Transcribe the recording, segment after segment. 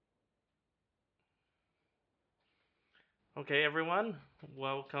Okay, everyone,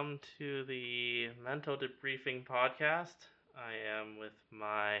 welcome to the Mental Debriefing Podcast. I am with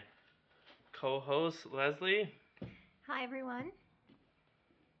my co host, Leslie, Hi, everyone.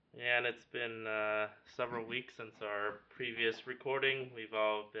 and it's been several weeks since our previous recording. We've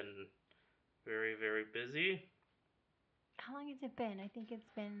all been very, very busy. How long has it been? I think it's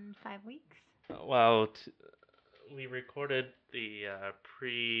been 5 weeks. Well, we recorded the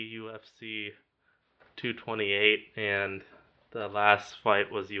pre UFC 228, and the last fight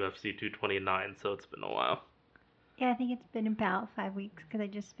was UFC 229, so it's been a while. Yeah, I think it's been about 5 weeks because I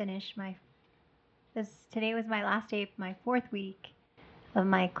just finished my. Today was my last day of my fourth week of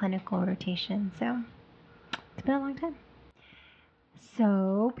my clinical rotation, so it's been a long time.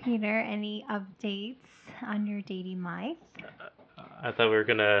 So, Peter, any updates on your dating life? I thought we were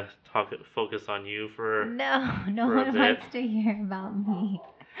gonna focus on you No, no for a one bit. wants to hear about me.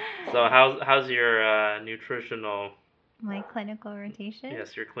 So how's your nutritional? My clinical rotation?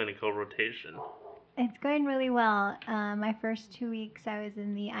 Yes, your clinical rotation. It's going really well. My first 2 weeks, I was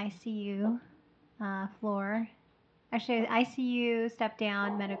in the ICU floor. Actually, ICU, step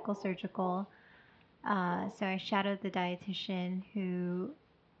down, medical, surgical. So I shadowed the dietitian who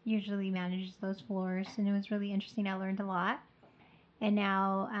usually manages those floors, and it was really interesting. I learned a lot. And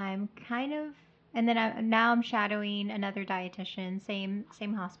now now I'm shadowing another dietitian,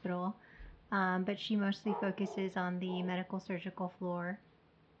 same hospital, but she mostly focuses on the medical surgical floor.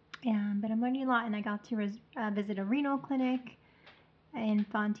 But I'm learning a lot, and I got to visit a renal clinic in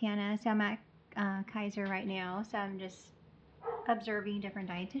Fontana. So I'm at Kaiser right now. So I'm just observing different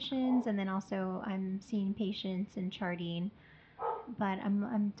dietitians, and then also I'm seeing patients and charting. But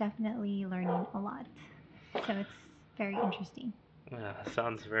I'm definitely learning a lot, so it's very interesting. Yeah,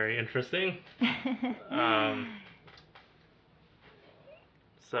 sounds very interesting. Um,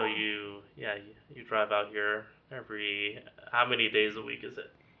 so you drive out here every how many days a week is it?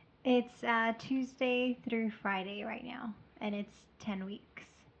 It's Tuesday through Friday right now, and it's 10 weeks.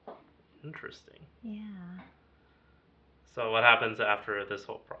 Interesting. Yeah. So what happens after this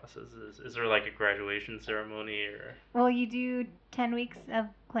whole process? Is there like a graduation ceremony or? Well, you do 10 weeks of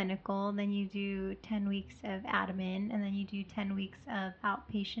clinical, then you do 10 weeks of admin, and then you do 10 weeks of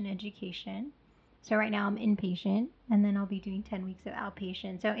outpatient education. So right now I'm inpatient, and then I'll be doing 10 weeks of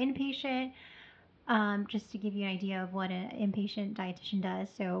outpatient. So inpatient, just to give you an idea of what an inpatient dietitian does.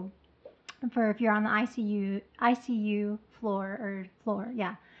 So for if you're on the ICU floor,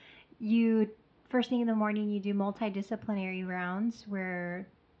 yeah, you first thing in the morning you do multidisciplinary rounds where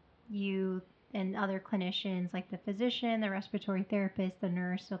you and other clinicians like the physician, the respiratory therapist, the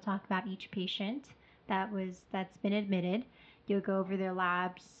nurse, will talk about each patient that's been admitted. You'll go over their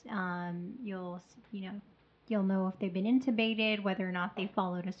labs. You'll know if they've been intubated, whether or not they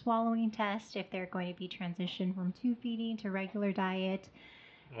followed a swallowing test, if they're going to be transitioned from tube feeding to regular diet.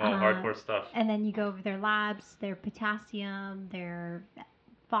 Well, hardcore stuff. And then you go over their labs, their potassium, their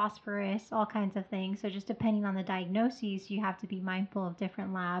phosphorus, all kinds of things. So just depending on the diagnoses, you have to be mindful of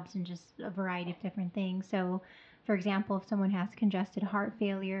different labs and just a variety of different things. So, for example, if someone has congested heart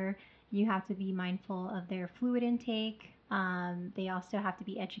failure, you have to be mindful of their fluid intake. They also have to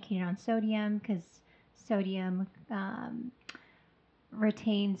be educated on sodium because sodium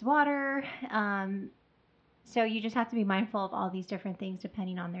retains water. So you just have to be mindful of all these different things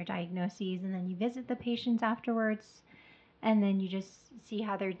depending on their diagnoses. And then you visit the patients afterwards, and then you just see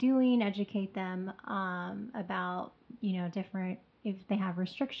how they're doing, educate them about different, if they have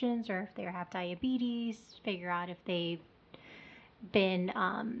restrictions or if they have diabetes, figure out if they've been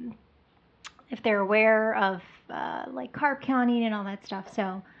if they're aware of like carb counting and all that stuff.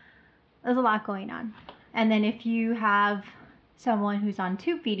 So there's a lot going on. And then if you have someone who's on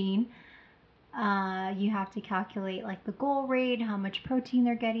tube feeding, you have to calculate like the goal rate, how much protein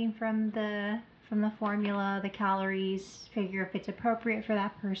they're getting from the formula, the calories, figure if it's appropriate for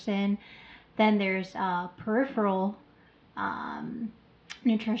that person. Then there's peripheral um,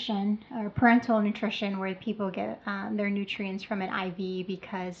 nutrition or parental nutrition where people get their nutrients from an IV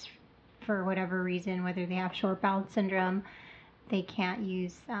because for whatever reason, whether they have short bowel syndrome, they can't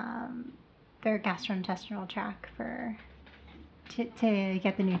use their gastrointestinal tract to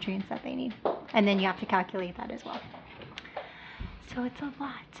get the nutrients that they need. And then you have to calculate that as well. So it's a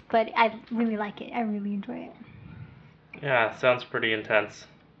lot, but I really like it. I really enjoy it. Yeah, sounds pretty intense.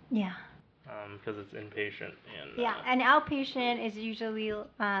 Yeah. Because it's inpatient and. Yeah, an outpatient is usually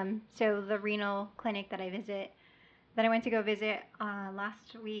so the renal clinic that I went to go visit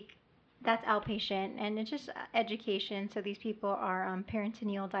last week. That's outpatient, and it's just education. So these people are on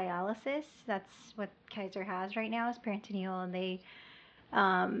peritoneal dialysis. That's what Kaiser has right now is peritoneal, and they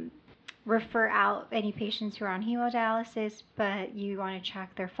um, refer out any patients who are on hemodialysis, but you want to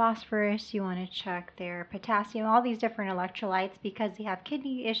check their phosphorus, you want to check their potassium, all these different electrolytes because they have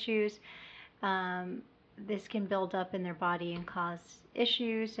kidney issues. This can build up in their body and cause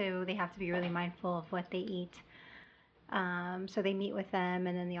issues, so they have to be really mindful of what they eat. So they meet with them,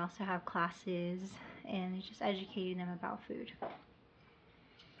 and then they also have classes, and it's just educating them about food.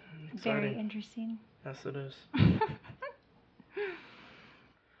 Exciting. Very interesting. Yes, it is.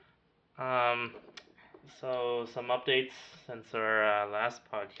 So some updates since our last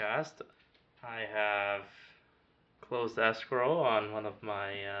podcast. I have closed escrow on one of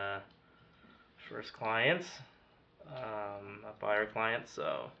my first clients, a buyer client.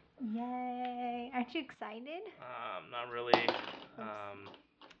 So Yay! Aren't you excited? not really.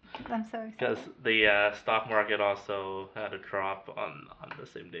 I'm so excited. Because the stock market also had a drop on the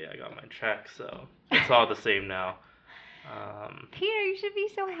same day I got my check, so it's all the same now. Peter, you should be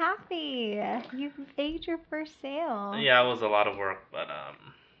so happy. You made your first sale. Yeah, it was a lot of work, but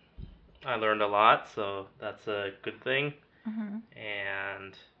I learned a lot, so that's a good thing. Mm-hmm.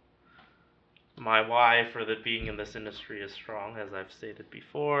 And my why for being in this industry is strong, as I've stated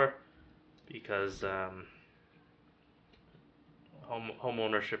before, because home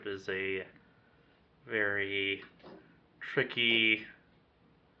ownership is a very tricky.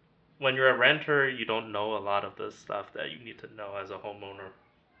 When you're a renter, you don't know a lot of the stuff that you need to know as a homeowner.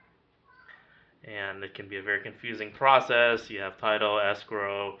 And it can be a very confusing process. You have title,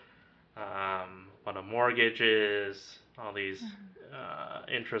 escrow, what a mortgage is, all these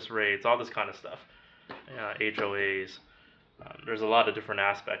interest rates, all this kind of stuff, HOAs. There's a lot of different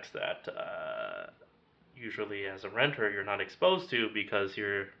aspects that usually as a renter you're not exposed to because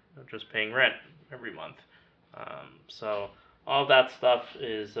you're just paying rent every month. So all that stuff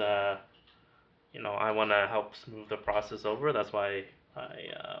is, I want to help smooth the process over. That's why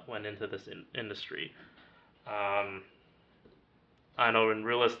I went into this industry. I know in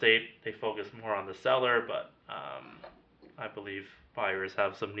real estate they focus more on the seller, but I believe buyers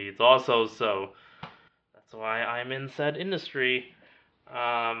have some needs also, so that's why I'm in said industry.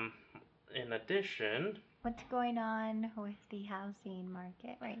 In addition, what's going on with the housing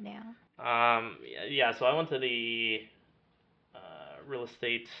market right now? So I went to the real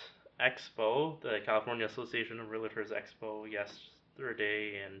estate expo, the California Association of Realtors Expo,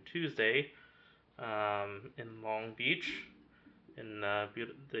 yesterday and Tuesday in Long Beach, in the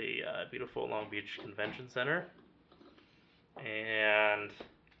beautiful Long Beach Convention Center. And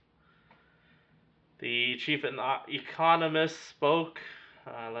the chief economist spoke,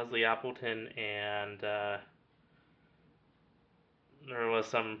 Leslie Appleton, and there was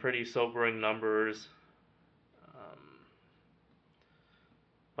some pretty sobering numbers.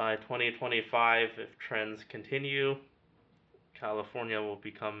 By 2025, if trends continue, California will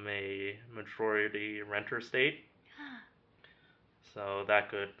become a majority renter state. So that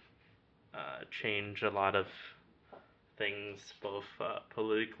could change a lot of things, both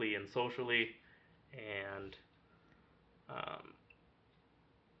politically and socially. And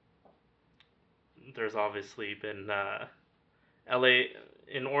there's obviously been LA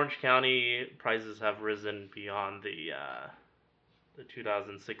in Orange County, prices have risen beyond the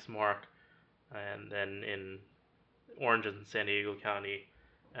 2006 mark, and then in Orange and San Diego County,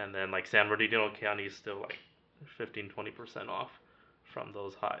 and then like San Bernardino County is still like 15-20% off from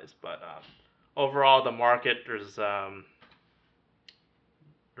those highs. But overall, the market, there's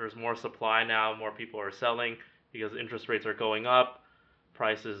more supply now, more people are selling because interest rates are going up,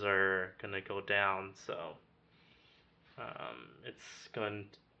 prices are gonna go down. So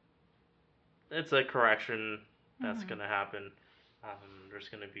it's a correction that's gonna happen. There's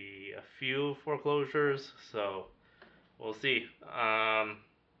gonna be a few foreclosures, so we'll see.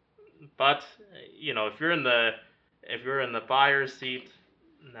 But if you're in the buyer's seat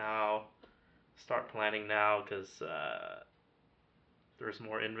now, start planning now, because there's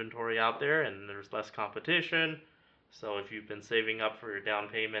more inventory out there and there's less competition. So if you've been saving up for your down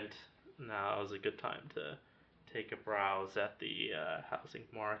payment, now is a good time to take a browse at the housing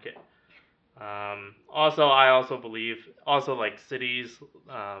market. I also believe, like cities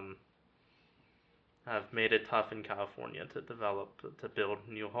have made it tough in California to build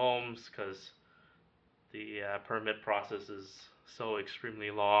new homes because the permit process is so extremely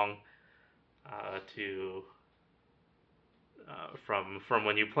long from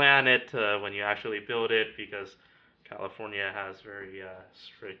when you plan it to when you actually build it, because California has very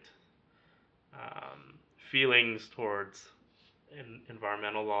strict feelings towards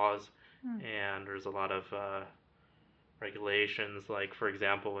environmental laws, and there's a lot of regulations. Like, for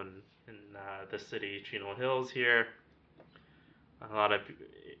example, in the city Chino Hills here, A lot of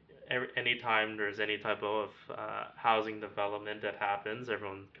anytime there's any type of housing development that happens,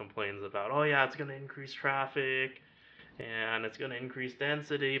 everyone complains about, oh yeah, it's going to increase traffic and it's going to increase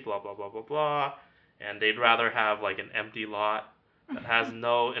density, blah blah blah blah blah, and they'd rather have like an empty lot that has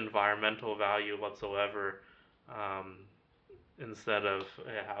no environmental value whatsoever, um, instead of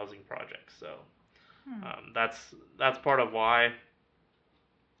a housing project. So Hmm. that's part of why,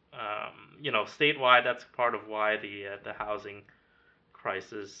 statewide, that's part of why the housing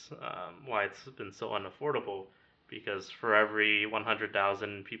crisis, why it's been so unaffordable, because for every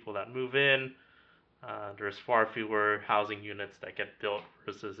 100,000 people that move in, there's far fewer housing units that get built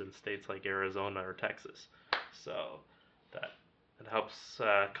versus in states like Arizona or Texas. So that it helps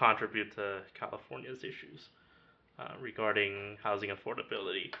contribute to California's issues regarding housing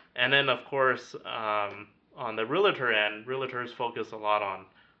affordability. And then, of course, on the realtor end, realtors focus a lot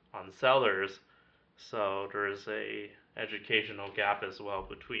on sellers, so there's a educational gap as well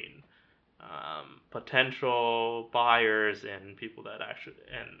between potential buyers and people that actually,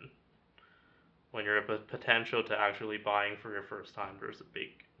 and when you're a potential to actually buying for your first time, there's a big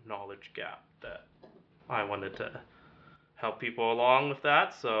knowledge gap that I wanted to help people along with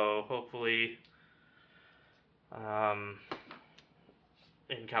that. So hopefully, um,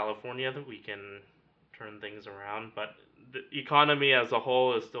 in California, that we can turn things around. But the economy as a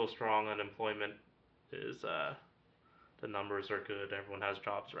whole is still strong. Unemployment is the numbers are good. Everyone has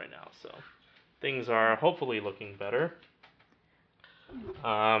jobs right now, so things are hopefully looking better.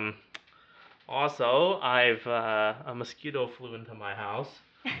 Um, Also, a mosquito flew into my house,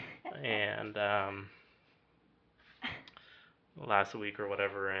 and last week or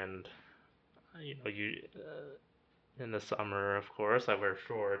whatever, and in the summer, of course, I wear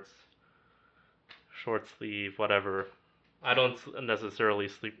shorts, short sleeve, whatever. I don't necessarily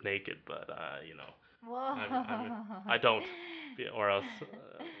sleep naked, but Whoa. I don't, or else,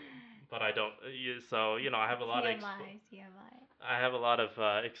 but I don't. So I have a lot of TMI, TMI. I have a lot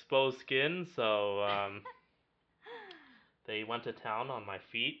of exposed skin, so they went to town on my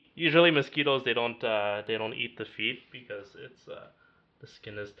feet. Usually mosquitoes they don't eat the feet because it's the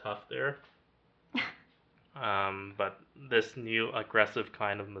skin is tough there. But this new aggressive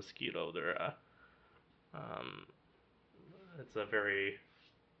kind of mosquito, um, it's a very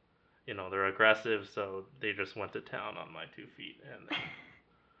they're aggressive, so they just went to town on my 2 feet, and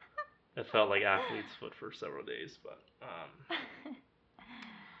it felt like athlete's foot for several days. But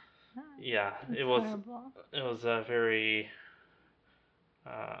yeah, That's horrible. it was a very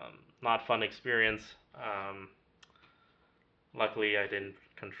not fun experience. Luckily, I didn't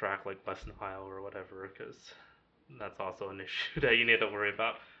contract like West Nile or whatever, because that's also an issue that you need to worry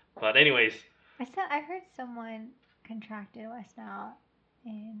about. But anyways, I heard someone contracted West Nile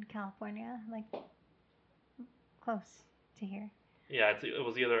in California, like close to here. yeah, it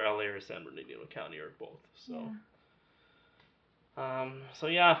was either LA or San Bernardino County or both. Yeah. So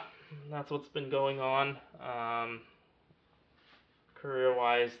yeah, that's what's been going on.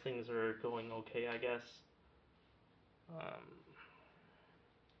 Career-wise, things are going okay, I guess. Um,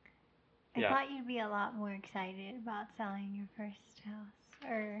 I yeah. thought you'd be a lot more excited about selling your first house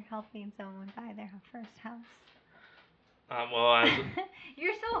or helping someone buy their first house. Well,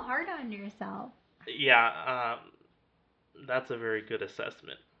 You're so hard on yourself. yeah, that's a very good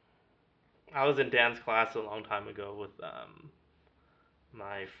assessment. I was in dance class a long time ago with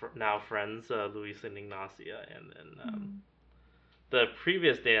my now friends, Luis and Ignacia, and then the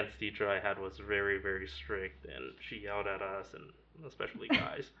previous dance teacher I had was very, very strict, and she yelled at us, and especially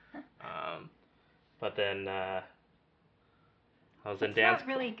guys. But then I was in It's dance. not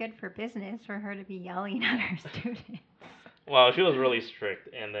really good for business for her to be yelling at her students. Well, she was really strict,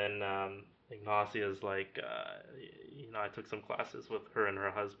 and then Ignacia's like, I took some classes with her and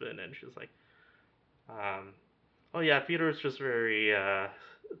her husband, and she was like, oh yeah, Peter's just very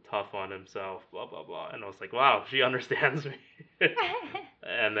tough on himself, blah blah blah. And I was like, wow, she understands me.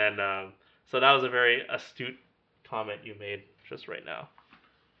 And then, so that was a very astute comment you made just right now,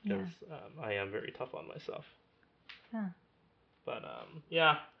 because I am very tough on myself. Huh. But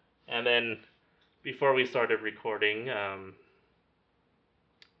yeah, and then before we started recording,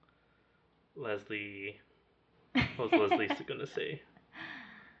 Leslie, what was Leslie gonna say?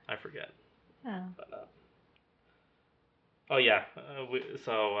 I forget. Oh. But, oh yeah,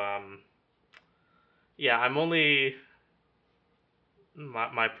 yeah, I'm only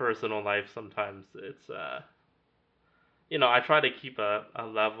my personal life. Sometimes it's I try to keep a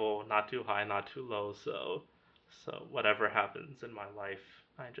level, not too high, not too low. So whatever happens in my life,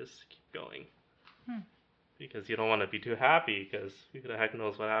 I just keep going. Because you don't want to be too happy, because who the heck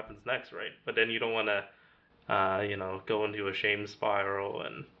knows what happens next, right? But then you don't want to go into a shame spiral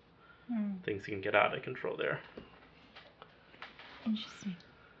and things can get out of control there. Interesting.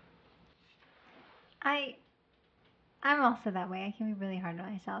 I'm also that way. I can be really hard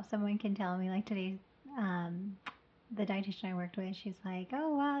on myself. Someone can tell me, like today, the dietitian I worked with, she's like,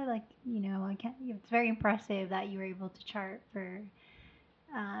 "Oh wow, like I can't." It's very impressive that you were able to chart for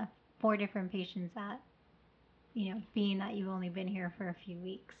 4 different patients that, being that you've only been here for a few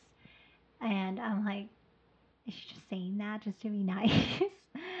weeks. And I'm like, is she just saying that just to be nice?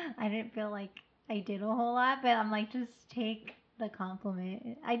 I didn't feel like I did a whole lot, but I'm like, just take the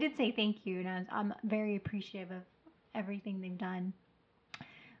compliment. I did say thank you, and I'm very appreciative of everything they've done.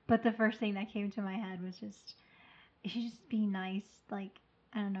 But the first thing that came to my head was just, is she just being nice? Like,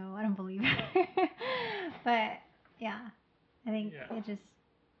 I don't know. I don't believe her. But yeah, I think it just,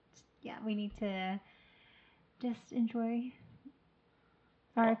 we need to just enjoy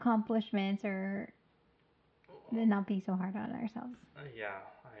our accomplishments or not be so hard on ourselves. Yeah,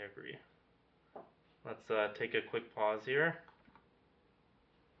 I agree. Let's take a quick pause here.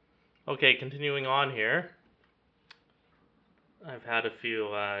 Okay, continuing on here. I've had a few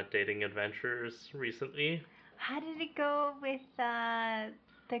dating adventures recently. How did it go with the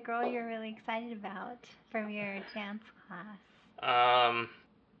girl you're really excited about from your dance class?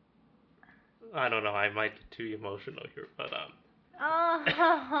 I don't know. I might get too emotional here, but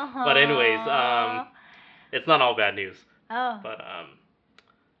Oh. But anyways, it's not all bad news. Oh. But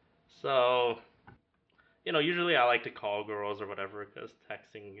so usually I like to call girls or whatever because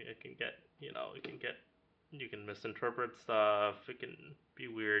texting it can get you can misinterpret stuff. It can be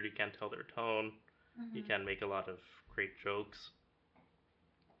weird. You can't tell their tone. Mm-hmm. You can't make a lot of great jokes.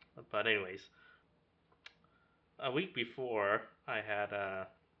 But anyways, a week before I had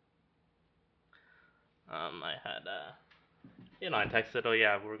I texted, oh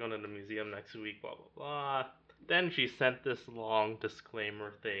yeah, we're going to the museum next week, blah blah blah. Then she sent this long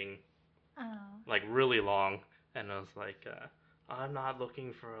disclaimer thing. Oh. Like really long, and I was like, I'm not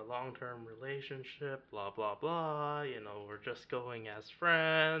looking for a long-term relationship, blah blah blah. We're just going as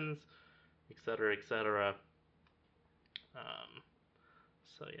friends, etc. etc.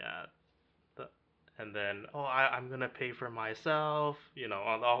 So yeah, and then I'm gonna pay for myself,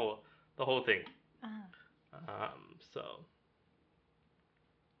 on the whole thing. So,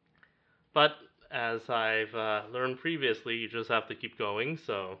 but as I've learned previously, you just have to keep going.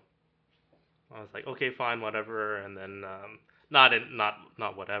 So I was like, okay, fine, whatever, and then not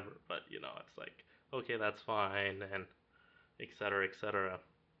whatever, but it's like, okay, that's fine, and etc. etc.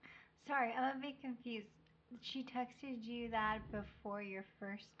 Sorry, I'm a bit confused. She texted you that before your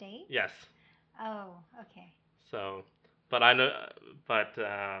first date? Yes. Oh, okay. So, but I know, but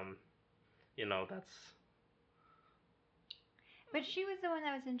that's. But she was the one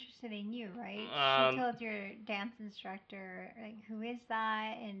that was interested in you, right? She told your dance instructor, like, who is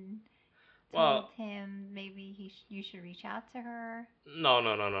that, and told him maybe you should reach out to her. No.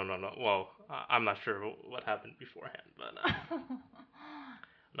 Well, I'm not sure what happened beforehand, but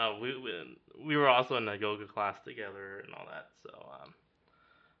no, we were also in a yoga class together and all that. So,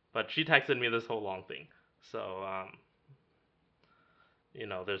 but she texted me this whole long thing. So,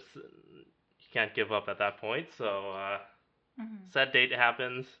 there's you can't give up at that point. So, set date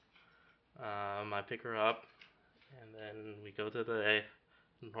happens. I pick her up, and then we go to the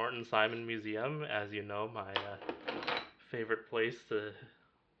Norton Simon Museum, as you know, my favorite place to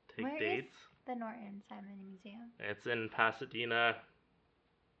take dates. Where is the Norton Simon Museum? It's in Pasadena.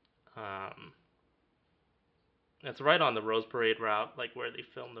 It's right on the Rose Parade route, like where they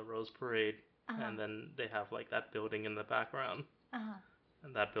filmed the Rose Parade, and then they have like that building in the background,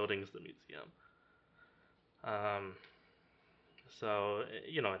 and that building is the museum. So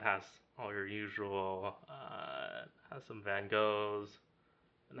it has all your usual. It has some Van Goghs,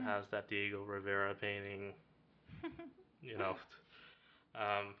 and it has that Diego Rivera painting.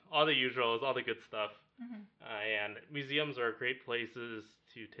 All the usuals, all the good stuff. And museums are great places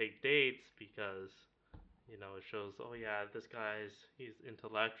to take dates because, it shows, oh yeah, he's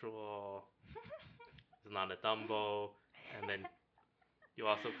intellectual, he's not a Dumbo, and then you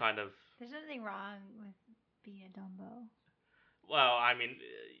also kind of... There's nothing wrong with being a Dumbo. Well, I mean,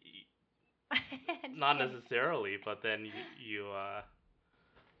 not necessarily, but then you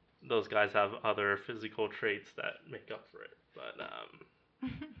those guys have other physical traits that make up for it. But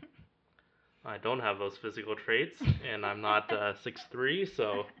I don't have those physical traits, and I'm not 6'3",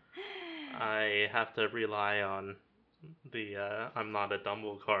 so I have to rely on the I'm not a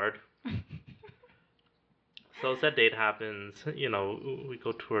Dumbo card. So said date happens, we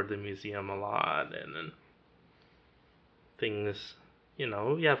go tour the museum a lot, and then things,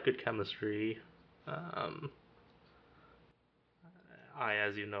 we have good chemistry. Um, I,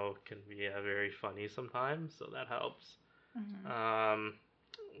 as you know, can be very funny sometimes, so that helps. Mhm. Um,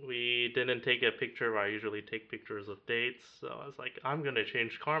 we didn't take a picture. I usually take pictures of dates, so I was like, I'm gonna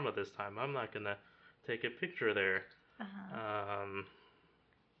change karma this time. I'm not gonna take a picture there. Uh-huh. Um,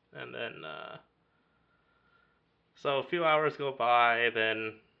 and then so a few hours go by.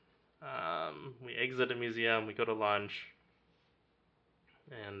 Then we exit the museum. We go to lunch,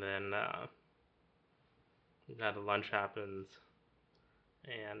 and then the lunch happens.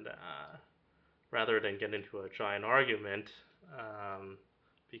 And rather than get into a giant argument, um,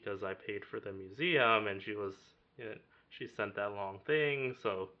 because I paid for the museum and she was, you know, she sent that long thing,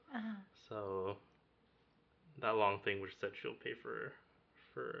 Uh-huh. so that long thing which said she'll pay for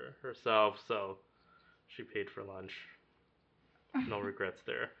herself, so she paid for lunch. No regrets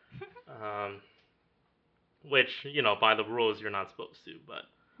there. Um, which by the rules you're not supposed to, but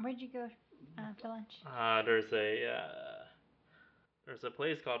Where'd you go for lunch? there's a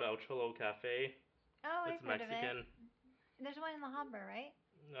place called El Cholo Cafe. Oh, It's I've heard of it. Mexican, There's one in La Habra, right?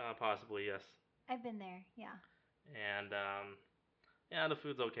 possibly yes. I've been there. Yeah. And yeah, the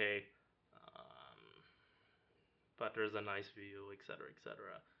food's okay, um, but there's a nice view, etc.,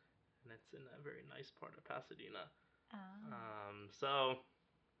 etc. And it's in a very nice part of Pasadena. Oh. So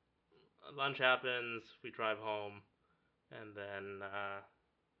lunch happens, we drive home, and then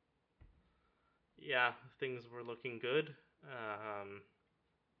yeah, things were looking good.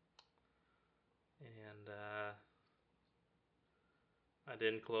 And I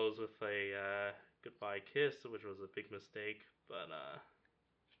didn't close with a goodbye kiss, which was a big mistake. But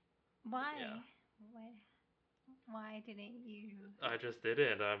Why? yeah, What? Why didn't you? I just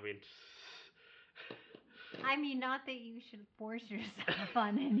didn't. I mean, not that you should force yourself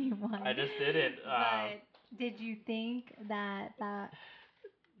on anyone. I just didn't. But did you think that That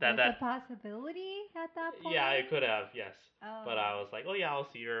was a that possibility at that point? Yeah, I could have, yes. Oh. But I was like, oh yeah, I'll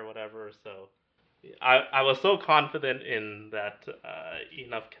see her or whatever. So I was so confident in that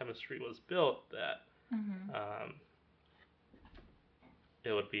enough chemistry was built that Mhm.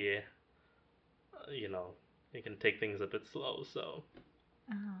 it would be, you know, you can take things a bit slow.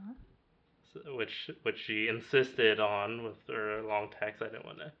 Uh-huh. Which she insisted on with her long text. I didn't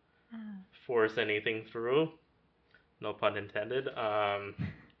want to Oh. force anything through. No pun intended.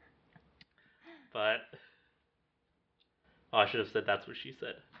 But I should have said that's what she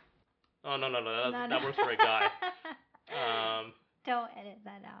said. Oh no, that works for a guy. Don't edit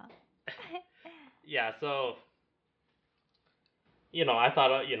that out. Yeah, so I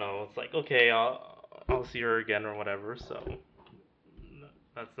thought it's like okay, I'll see her again or whatever. So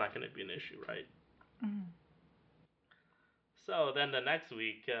that's not going to be an issue, right? Mhm. So then the next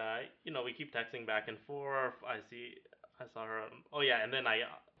week, we keep texting back and forth. I saw her. Oh yeah, and then I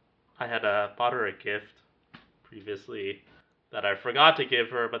had bought her a gift previously that I forgot to give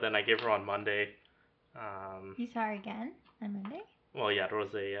her, but then I gave her on Monday. You saw her again on Monday? Well, yeah, there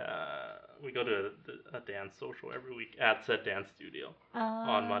was we go to a dance social every week at said dance studio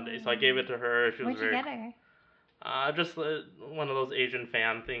on Monday. So I gave it to her. She was Where'd you get her? just one of those Asian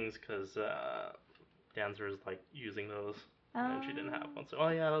fan things because dancers like using those. And she didn't have one. So, oh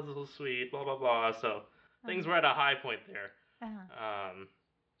yeah, that was so sweet, blah, blah, blah. So things were at a high point there.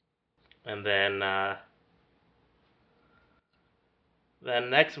 And then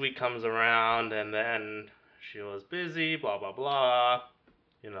next week comes around, and then she was busy, blah, blah, blah.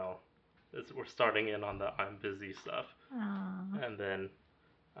 We're starting in on the I'm busy stuff. And then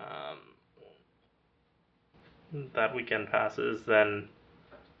that weekend passes, then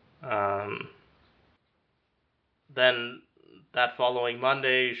that following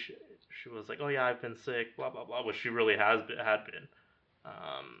Monday, she was like, "Oh yeah, I've been sick, blah blah blah," which she really had been.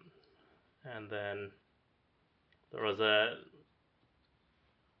 And then there was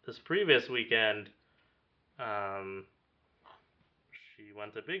this previous weekend. She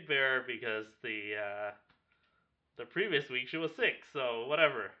went to Big Bear because the previous week she was sick. So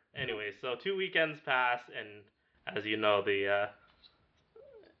whatever. Anyway, so 2 weekends pass, and as you know,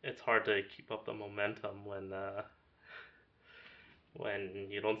 it's hard to keep up the momentum when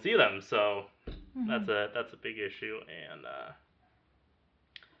you don't see them. So that's a big issue, and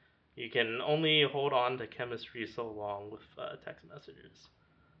you can only hold on to chemistry so long with text messages.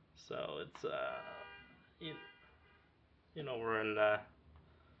 So it's we're in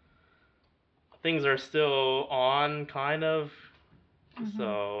things are still on kind of.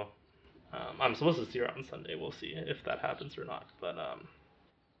 So I'm supposed to see her on Sunday. We'll see if that happens or not. But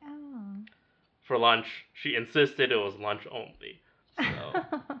for lunch, she insisted it was lunch only. So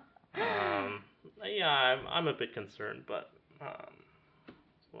yeah, I'm a bit concerned, but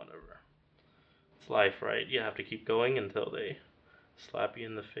whatever. It's life, right? You have to keep going until they slap you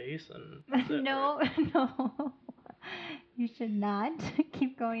in the face, and that's it, right? No, no. You should not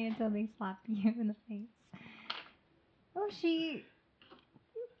keep going until they slap you in the face. Oh, she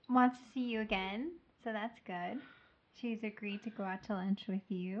wants to see you again, so that's good. She's agreed to go out to lunch with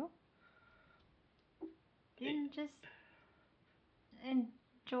you. And just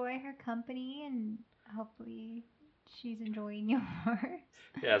enjoy her company, and hopefully she's enjoying yours.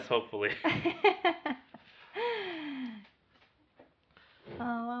 Yes, hopefully.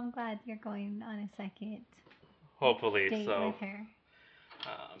 Oh, I'm glad you're going on a second Hopefully, date so. with her.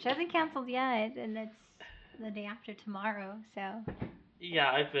 She hasn't canceled yet, and it's the day after tomorrow, so.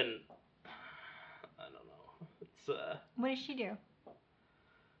 Yeah, I don't know. It's What does she do?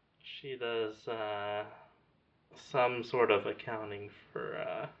 she does some sort of accounting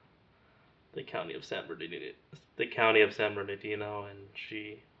for the county of San Bernardino, and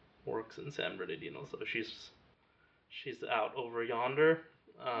she works in San Bernardino, so she's out over yonder.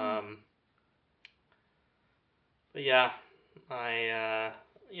 But yeah, I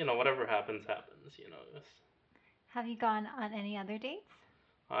whatever happens, happens. Have you gone on any other dates?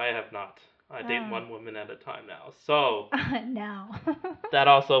 I have not. I date one woman at a time now, so No. that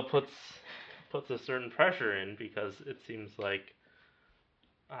also puts a certain pressure in, because it seems like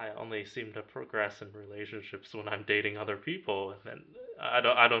I only seem to progress in relationships when I'm dating other people, and I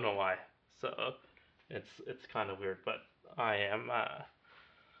don't know why. So it's kind of weird, but I am.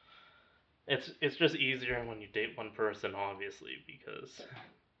 It's just easier when you date one person, obviously, because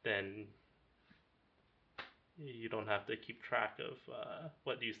then you don't have to keep track of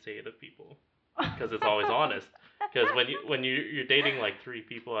what you say to people, because it's always honest. Because when you're dating like 3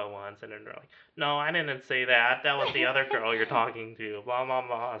 people at once, and then they're like, no, I didn't say that. That was the other girl you're talking to. Blah blah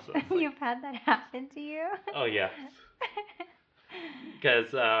blah. So it's like, You've had that happen to you? oh yeah,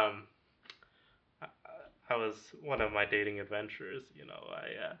 because I was one of my dating adventures.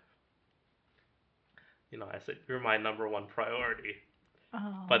 I said, you're my number one priority.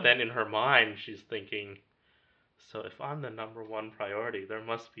 Oh. But then in her mind, she's thinking, so if I'm the number one priority, there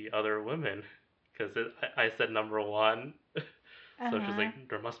must be other women, because I said number one. So she's like,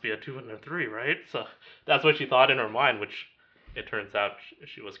 there must be a 2 and a 3, right? So that's what she thought in her mind, which it turns out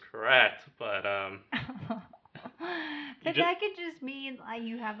she was correct. But But that could just mean like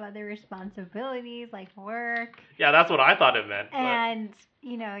you have other responsibilities like work. Yeah, that's what I thought it meant. And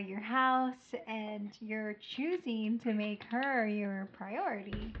your house, and you're choosing to make her your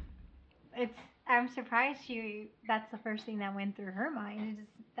priority. I'm surprised that's the first thing that went through her mind.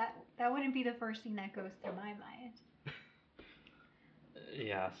 That wouldn't be the first thing that goes through my mind.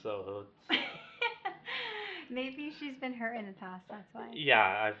 Yeah, so maybe she's been hurt in the past, that's why.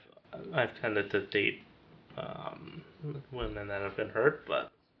 Yeah, I've tended to date women that have been hurt,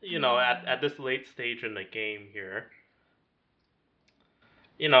 but at this late stage in the game here,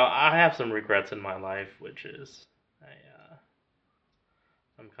 I have some regrets in my life, which is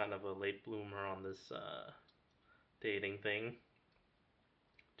I'm kind of a late bloomer on this dating thing,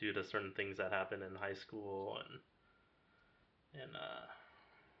 due to certain things that happened in high school and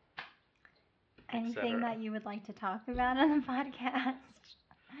anything that you would like to talk about on the podcast?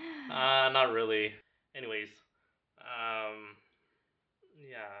 Not really. Anyways,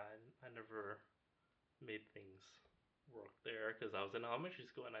 yeah, I never made things work there, because I was in elementary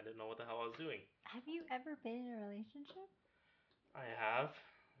school and I didn't know what the hell I was doing. Have you ever been in a relationship? I have,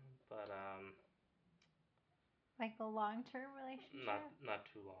 but like a long-term relationship? Not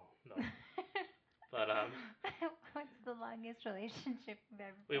too long, no. But what's the longest relationship you've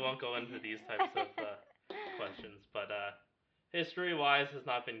ever we been? won't go into these types of questions, but history-wise has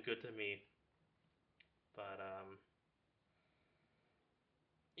not been good to me. But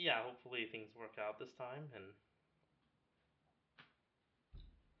yeah, hopefully things work out this time, and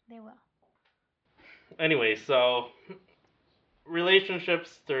they will. Anyway, so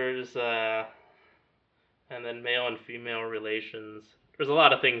relationships, there's and then male and female relations. There's a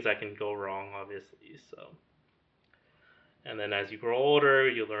lot of things that can go wrong, obviously. So, and then as you grow older,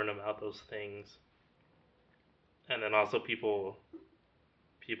 you learn about those things. And then also people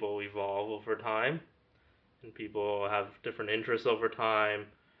evolve over time, and people have different interests over time.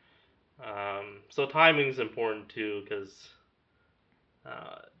 So timing's important too, because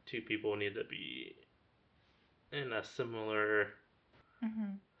 2 people need to be in a similar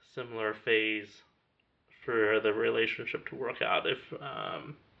phase for the relationship to work out. If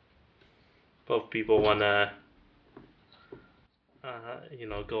both people want to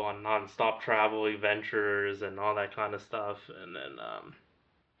go on non-stop travel adventures and all that kind of stuff, and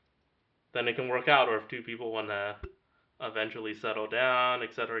then it can work out. Or if 2 people want to eventually settle down,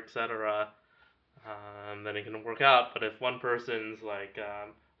 etc., etc., then it can work out. But if one person's like,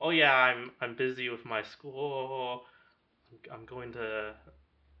 oh yeah, I'm busy with my school, I'm going to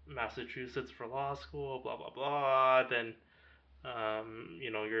Massachusetts for law school, blah blah blah, then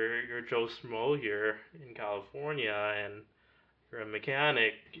you're Joe Smo here in California and you're a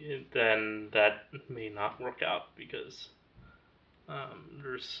mechanic, then that may not work out because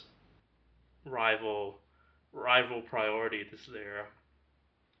there's rival rival priorities there.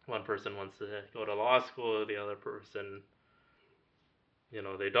 One person wants to go to law school, the other person,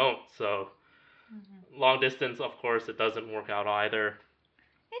 they don't. So long distance, of course, it doesn't work out either.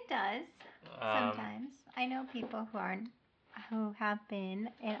 It does sometimes. I know people who have been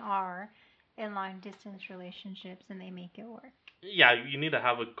and are in long distance relationships and they make it work. Yeah, you need to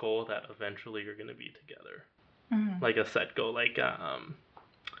have a goal that eventually you're gonna be together, like a set goal. Like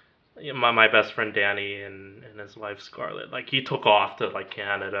my best friend Danny and his wife Scarlett, like he took off to like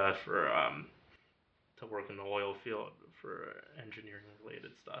Canada for to work in the oil field for engineering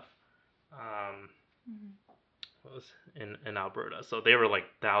related stuff. It was in Alberta, so they were like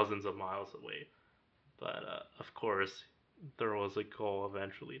thousands of miles away. But of course, there was a goal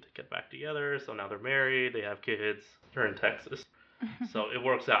eventually to get back together. So now they're married, they have kids, they're in Texas. So it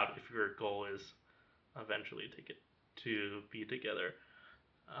works out if your goal is eventually to be together.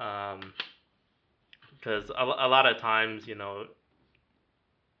 Because a lot of times,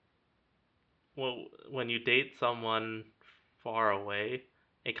 when you date someone far away,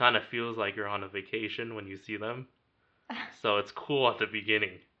 it kind of feels like you're on a vacation when you see them. So it's cool at the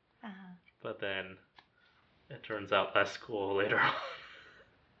beginning, but then it turns out less cool later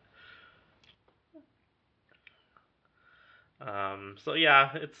on. So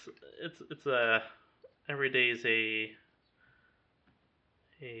yeah, it's a every day is a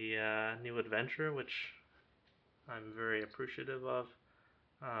new adventure, which I'm very appreciative of.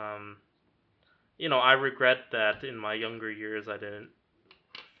 I regret that in my younger years I didn't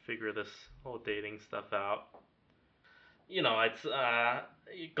figure this whole dating stuff out. It's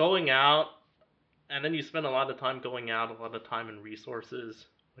going out, and then you spend a lot of time going out, a lot of time and resources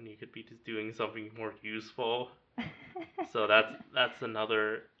when you could be just doing something more useful. So that's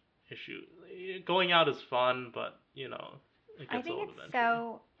another issue. Going out is fun, but it gets old eventually. It's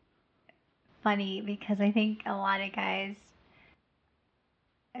so funny because I think a lot of guys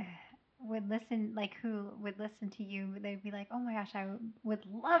would listen, like who would listen to you, they'd be like, oh my gosh, I would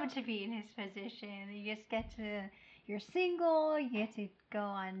love to be in his position. You're single, you get to go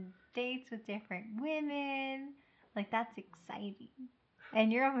on dates with different women. Like, that's exciting.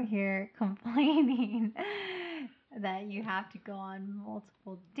 And you're over here complaining that you have to go on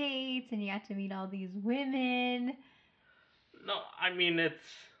multiple dates and you have to meet all these women. No, I mean,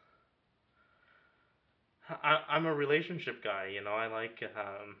 I'm a relationship guy, I like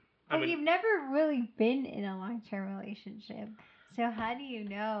But you've never really been in a long-term relationship. So how do you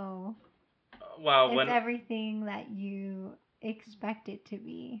know it's everything that you expect it to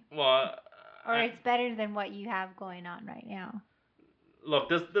be? Well, or it's better than what you have going on right now? Look,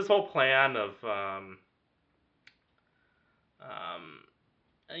 this whole plan of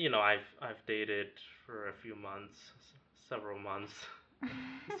I've dated for a few months, several months,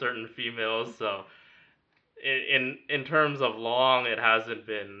 certain females, so in terms of long, it hasn't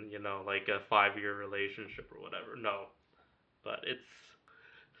been, like a 5-year relationship or whatever. No. But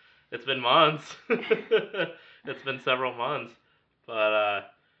it's been months. It's been several months.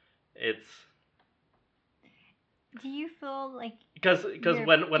 But it's do you feel like because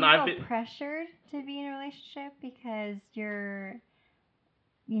when I've been pressured to be in a relationship because you're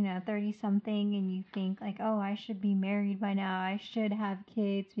 30 something and you think like, oh, I should be married by now, I should have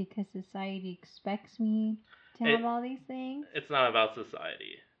kids because society expects me to have all these things? It's not about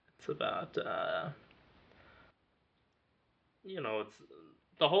society. It's about it's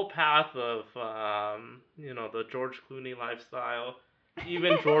the whole path of the George Clooney lifestyle.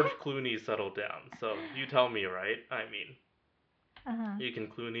 Even George Clooney settled down. So you tell me, right? I mean, you can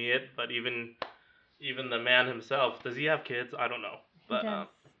Clooney it, but even the man himself, does he have kids? I don't know. But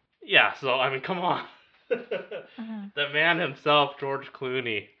yeah, so I mean, come on. The man himself, George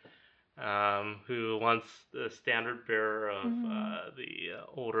Clooney, who once the standard bearer of the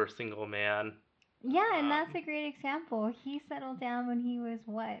older single man. Yeah, and that's a great example. He settled down when he was,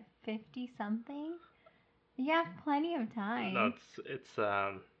 what, 50 something? You have plenty of time. No, it's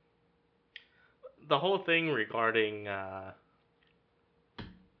the whole thing regarding the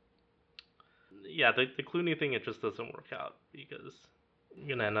Clooney thing, it just doesn't work out because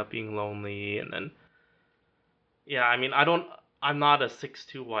you're gonna end up being lonely, and then I mean, I'm not a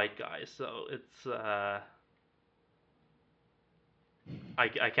 6'2" white guy, so it's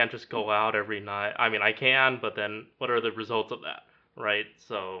I can't just go out every night. I mean, I can, but then what are the results of that, right?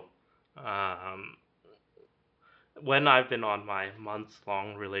 So, um, when I've been on my months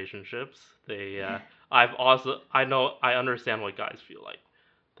long relationships, I understand what guys feel like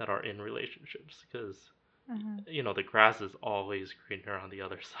that are in relationships because Mhm. the grass is always greener on the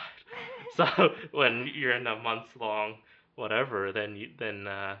other side. So when you're in a months long whatever, then you're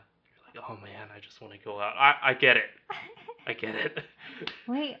like, oh man, I just want to go out. I get it. I get it.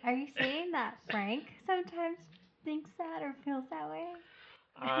 Wait, are you saying that Frank sometimes thinks that or feels that way?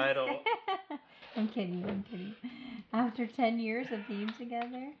 I don't. I'm kidding, I'm kidding. After 10 years of being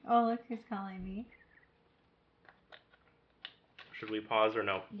together? Oh, look who's calling me. Should we pause or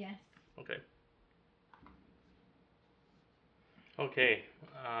no? Yes. Okay. Okay.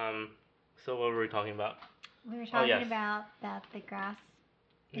 So what were we talking about? We were Oh talking yes. about that the grass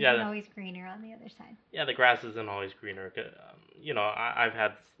Yeah. isn't always greener on the other side. Yeah, the grass isn't always greener. I've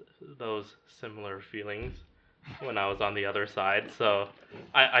had those similar feelings when I was on the other side, so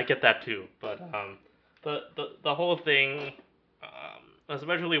I get that too. But the whole thing,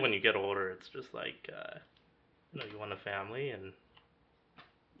 especially when you get older, it's just like you want a family, and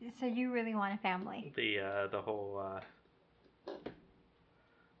So you really want a family? the whole.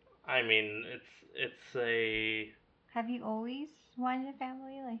 I mean, it's a. Have you always wanted a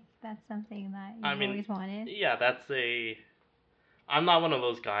family? Like that's something that I you've mean, always wanted? yeah, that's a. I'm not one of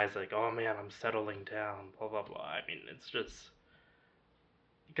those guys like, oh man, I'm settling down, blah blah blah. I mean, it's just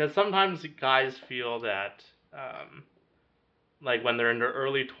because sometimes guys feel that, like when they're in their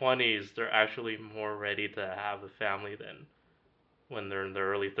early 20s, they're actually more ready to have a family than when they're in their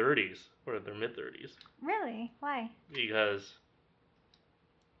early 30s or their mid 30s. Really? Why? Because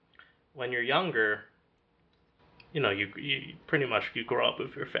when you're younger, you pretty much you grow up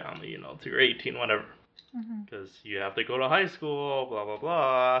with your family, till you're 18, whatever. Mhm. Because you have to go to high school, blah blah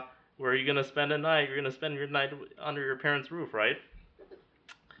blah. Where are you gonna spend a night? You're gonna spend your night under your parents' roof, right?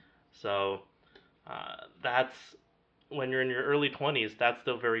 So that's when you're in your early 20s. That's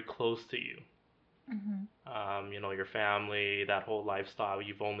still very close to you. Mhm. Your family, that whole lifestyle.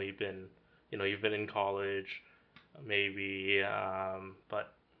 You've been in college, maybe,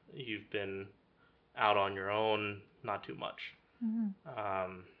 but you've been out on your own, not too much, Mhm.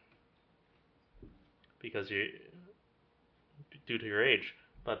 um, because due to your age.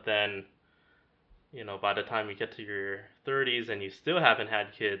 But then, by the time you get to your 30s and you still haven't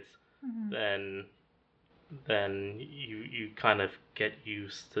had kids, Mhm. then you kind of get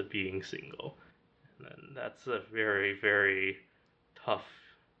used to being single, and that's a very very tough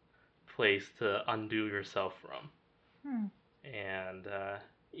place to undo yourself from. Hmm. And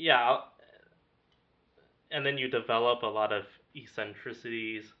yeah, and then you develop a lot of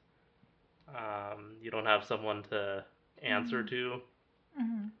eccentricities. You don't have someone to answer Mhm. to.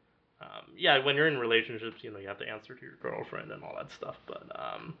 Mhm. Yeah, when you're in relationships, you have to answer to your girlfriend and all that stuff. But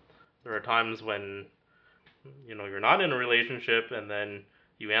there are times when you're not in a relationship, and then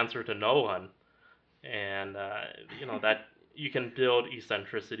you answer to no one, and that you can build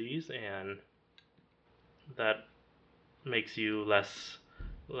eccentricities, and that makes you less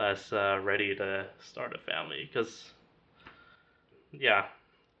ready to start a family. Because yeah,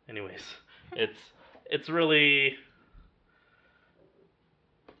 anyways, it's really.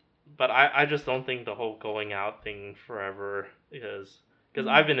 But I just don't think the whole going out thing forever is, because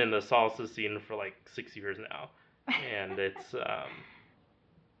I've been in the salsa scene for like 6 years now, and it's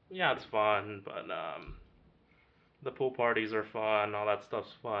yeah, it's fun, but the pool parties are fun, all that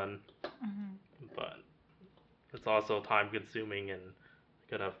stuff's fun, Mhm. but it's also time consuming, and I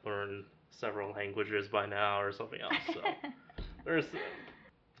could have learned several languages by now or something else. So there's,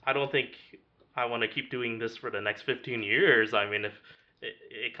 I don't think I want to keep doing this for the next 15 years. I mean, if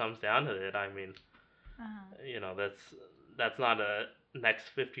it comes down to it, I mean, Uh-huh. that's not a next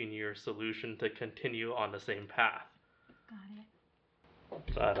 15-year solution to continue on the same path. Got it.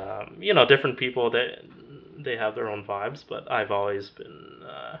 But different people, they have their own vibes. But I've always been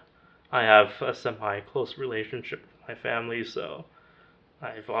I have a semi close relationship with my family, so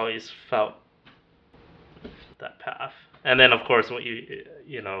I've always felt that path. And then of course when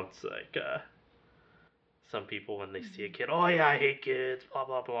it's like some people when they see a Mhm. kid, oh yeah, I hate kids, blah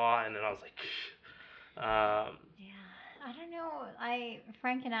blah blah, and then I was like, Yeah, I don't know.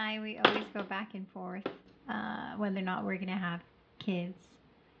 Frank and I, we always go back and forth whether or not we're gonna have kids.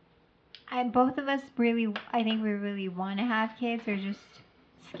 Both of us really, I think we really want to have kids. We're just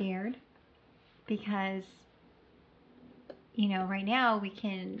scared because right now we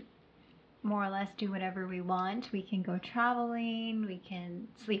can more or less do whatever we want. We can go traveling, we can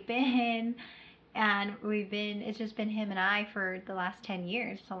sleep in, And it's just been him and I for the last 10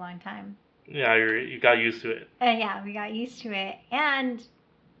 years. It's a long time. Yeah, you got used to it. And yeah, we got used to it. And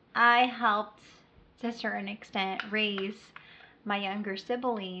I helped, to a certain extent, raise my younger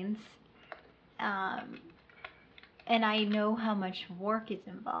siblings. Um, and I know how much work is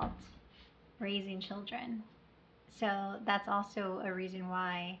involved raising children. So that's also a reason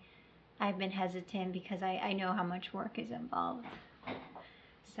why I've been hesitant, because I know how much work is involved.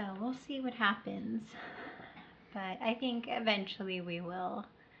 So we'll see what happens. But I think eventually we will.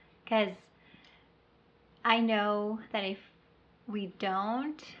 Because I know that if we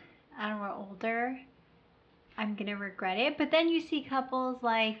don't, and we're older, I'm gonna regret it. But then you see couples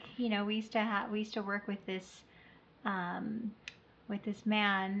like, we used to work um, with this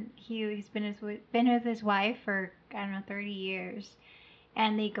man. He's been with his wife for, I don't know, 30 years,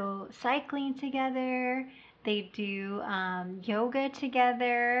 and they go cycling together. They do yoga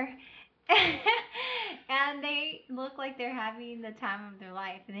together. And they look like they're having the time of their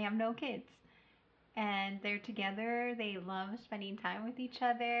life, and they have no kids. And they're together. They love spending time with each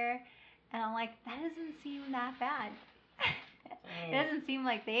other. And I'm like, that doesn't seem that bad. It doesn't seem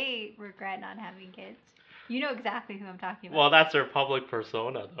like they regret not having kids. You know exactly who I'm talking about. Well, that's their public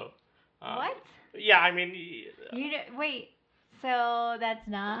persona, though. What? Yeah, I mean. Wait. So that's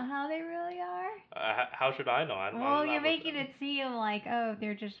not how they really are? How should I know? Well, you're making it seem like, oh,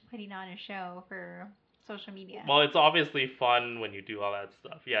 they're just putting on a show for social media. Well, it's obviously fun when you do all that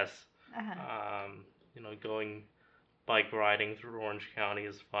stuff. Yes. Uh-huh. Going bike riding through Orange County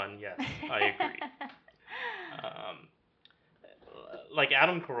is fun. Yes, I agree. Like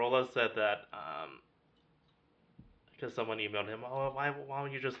Adam Carolla said that because someone emailed him, oh, why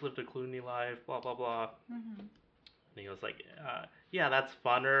don't you just live the Clooney life, blah blah blah. Mm-hmm. And he was like, yeah, that's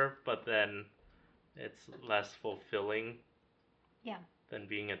funner, but then it's less fulfilling. Yeah. Than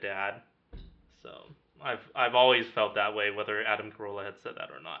being a dad. So I've always felt that way, whether Adam Carolla had said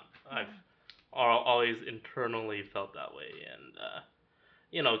that or not. Yeah. I've always internally felt that way, and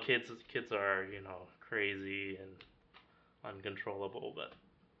kids are crazy and uncontrollable, but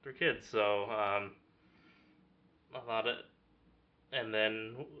they're kids, so a lot of. And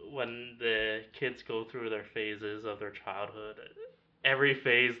then when the kids go through their phases of their childhood, every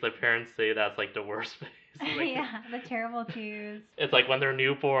phase the parents say that's like the worst phase. Like, yeah, the terrible twos. It's like when they're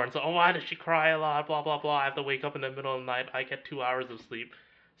newborns. Oh, why does she cry a lot? Blah blah blah. I have to wake up in the middle of the night. I get 2 hours of sleep.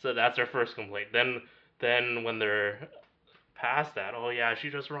 So that's their first complaint. Then when they're past that, oh yeah,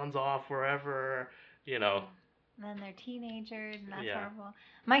 she just runs off wherever. And then they're teenagers, and that's horrible.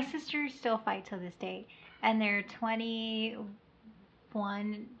 My sisters still fight till this day, and they're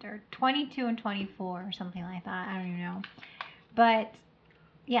 21, or 22 and 24 or something like that. I don't even know. But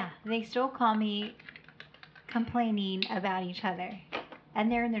yeah, they still call me complaining about each other,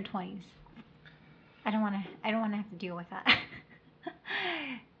 and they're in their 20s. I don't want to have to deal with that.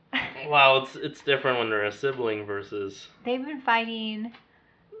 Well, it's different when they're a sibling versus. They've been fighting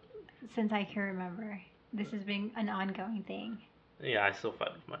since I can remember. This has been an ongoing thing. Yeah, I still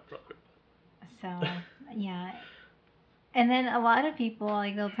fight with my brother. So yeah, and then a lot of people,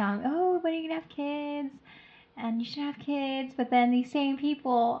 like, they'll tell me, oh, when are you gonna have kids? And you should have kids. But then these same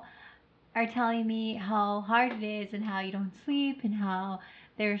people are telling me how hard it is, and how you don't sleep, and how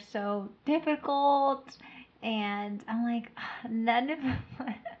they're so difficult. And I'm like,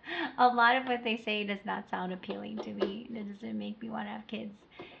 a lot of what they say does not sound appealing to me. It doesn't make me want to have kids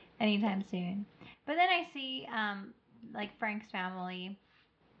anytime soon. But then I see, like, Frank's family.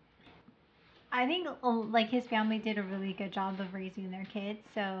 I think, like, his family did a really good job of raising their kids.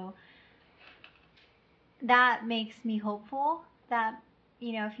 So that makes me hopeful that,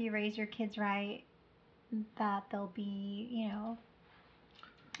 if you raise your kids right, that they'll be,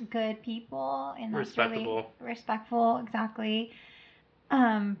 good people, and that's respectable. Really respectful, exactly.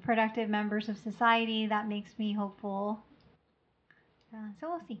 Productive members of society. That makes me hopeful. So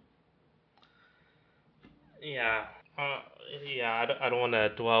we'll see. Yeah. I don't want to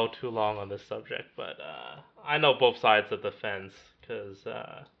dwell too long on this subject, but I know both sides of the fence, because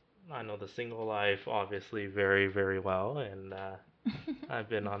I know the single life obviously very, very well, and I've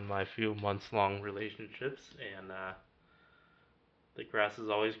been on my few months-long relationships, and the grass is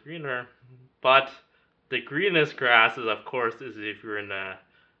always greener. But the greenest grass is, of course, if you're in a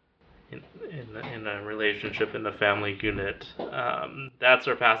relationship, in a family unit. That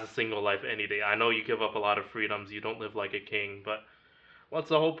surpasses single life any day. I know you give up a lot of freedoms. You don't live like a king, but what's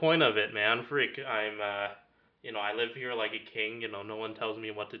the whole point of it, man? Freak. I live here like a king. No one tells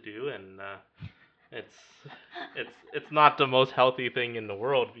me what to do, and it's not the most healthy thing in the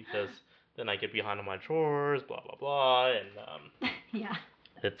world, because then I get behind on my chores, blah blah blah, and yeah.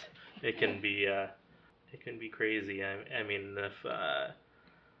 It's it can be crazy. I mean, if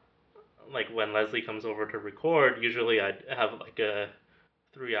like when Leslie comes over to record, usually I have like a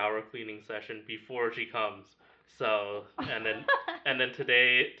 3 hour cleaning session before she comes. So and then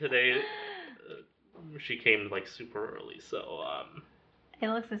today she came like super early. So It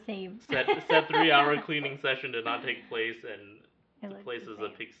looks the same. said 3 hour cleaning session did not take place, and It the looks place the is a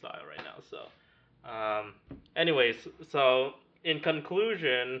same. pigsty right now. So anyways, so in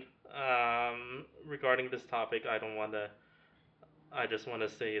conclusion, regarding this topic, I just want to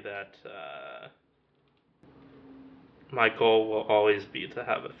say that my goal will always be to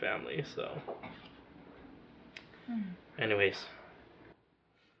have a family. So, anyways,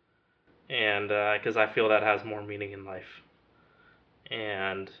 and because I feel that has more meaning in life,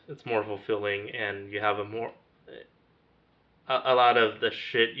 and it's more fulfilling, and you have a lot of the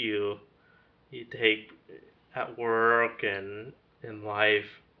shit you take at work and in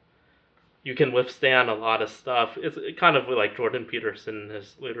life. You can withstand a lot of stuff. It's kind of like Jordan Peterson in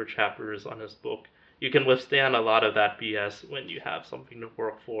his later chapters on his book. You can withstand a lot of that BS when you have something to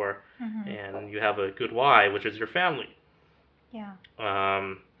work for, and you have a good why, which is your family. Yeah.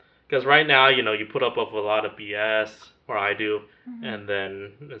 Because right now, you put up with a lot of BS, or I do, and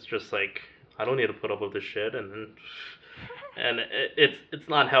then it's just like I don't need to put up with this shit, and it's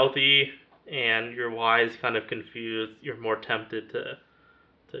not healthy, and your why is kind of confused. You're more tempted to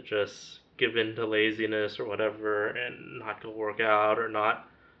just give in to laziness or whatever, and not go work out or not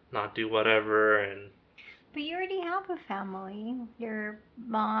do whatever, and But you already have a family. Your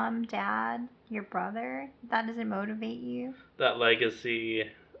mom, dad, your brother. That doesn't motivate you? that legacy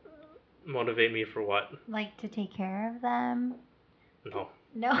motivate me for what? Like to take care of them? No.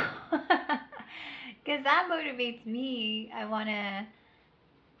 No. Because that motivates me. I want to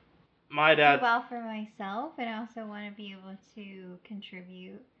My do dad's well for myself, and I also want to be able to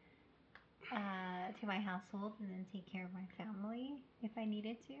contribute to my household and then take care of my family if I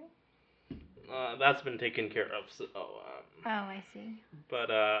needed to. that's been taken care of. So, Oh, I see. but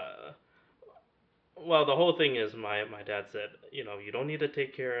well, the whole thing is my dad said, you don't need to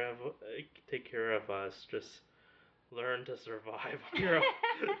take care of us. Just learn to survive on your own.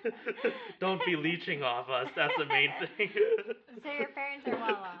 Don't be leeching off us. That's the main thing. So your parents are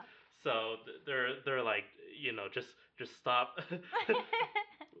well off. So they're like, just stop.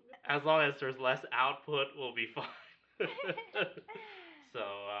 As long as there's less output, we'll be fine. So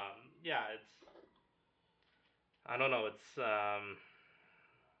yeah, I don't know.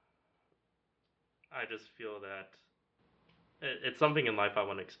 I just feel that it's something in life I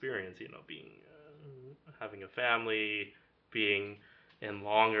want to experience. Being having a family, being in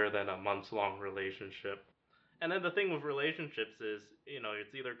longer than a months long relationship. And then the thing with relationships is,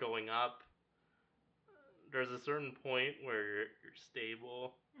 it's either going up. There's a certain point where you're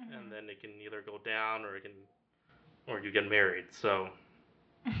stable, and then it can either go down or you get married. So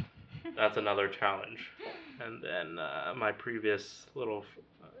that's another challenge. And then my previous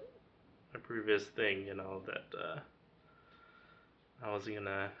thing, that I was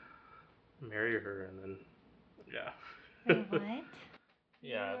gonna marry her, and then yeah. Wait, what?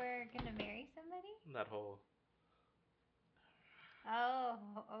 Yeah. You were gonna marry somebody? That whole. Oh,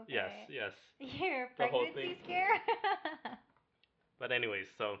 okay. Yes. Your The whole pregnancy thing. scare? But anyways,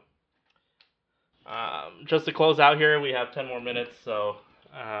 so just to close out here, we have 10 more minutes, so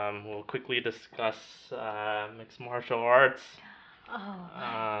we'll quickly discuss mixed martial arts. Oh my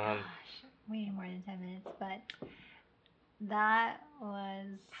gosh. We need more than 10 minutes, but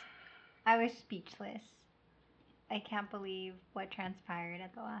I was speechless. I can't believe what transpired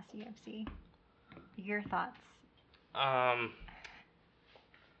at the last UFC. Your thoughts?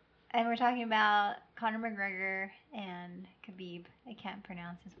 And we're talking about Conor McGregor and Khabib. I can't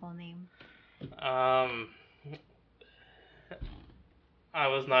pronounce his full name. I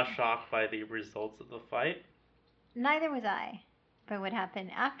was not shocked by the results of the fight. Neither was I. But what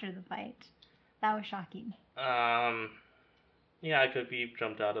happened after the fight, that was shocking. Yeah, Khabib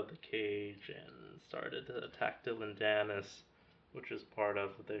jumped out of the cage and started to attack Dylan Dennis, which is part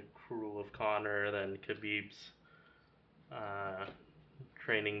of the crew of Conor. Then Khabib's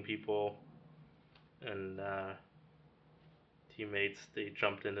training people and teammates, they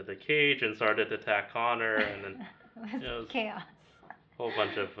jumped into the cage and started to attack Conor, and then it was chaos. A whole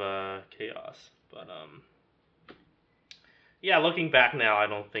bunch of chaos. But yeah, looking back now, I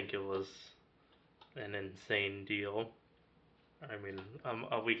don't think it was an insane deal. I mean,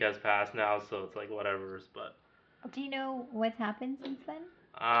 a week has passed now, so it's like whatever's. But do you know what's happened since then?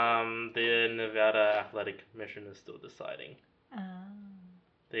 The Nevada Athletic Commission is still deciding. Oh.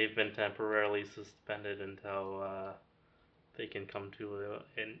 They've been temporarily suspended until they can come to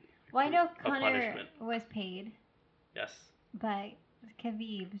Well, I know a Connor punishment. was paid, Yes. but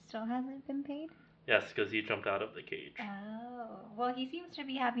Khabib still hasn't been paid. Yes, because he jumped out of the cage. Oh, well, he seems to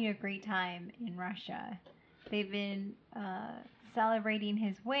be having a great time in Russia. They've been celebrating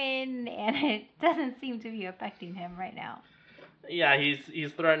his win, and it doesn't seem to be affecting him right now. Yeah,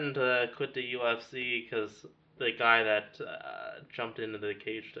 he's threatened to quit the UFC because the guy that jumped into the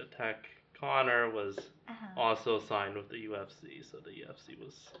cage to attack Connor was also signed with the UFC, so the UFC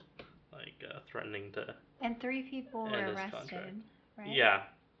was like threatening to And 3 people were end his arrested, contract. right? Yeah,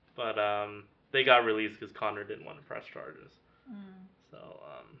 but they got released because Connor didn't want to press charges. Mm. So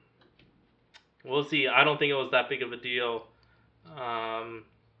we'll see. I don't think it was that big of a deal.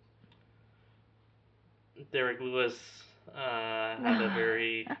 Derek Lewis had a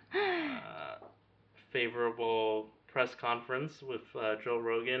very favorable press conference with Joe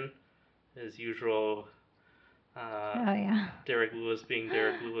Rogan, his usual Oh yeah. Derek Lewis being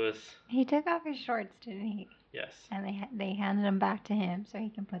Derek Lewis. He took off his shorts, didn't he? Yes. And they handed them back to him so he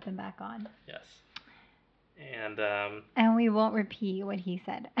can put them back on. Yes. And we won't repeat what he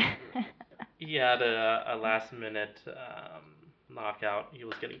said. He had a last minute knockout. He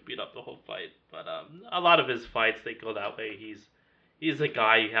was getting beat up the whole fight, but a lot of his fights they go that way. He's a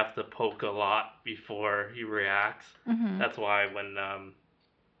guy you have to poke a lot before he reacts. Mm-hmm. That's why when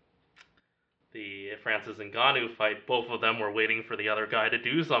the Francis Ngannou fight, both of them were waiting for the other guy to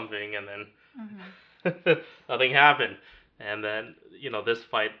do something, and then nothing happened. And then this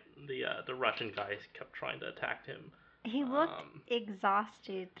fight, the Russian guy kept trying to attack him. He looked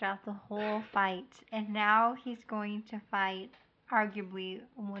exhausted throughout the whole fight, and now he's going to fight arguably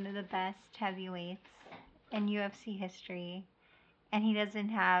one of the best heavyweights in UFC history, and he doesn't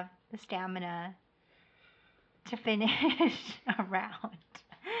have the stamina to finish a round.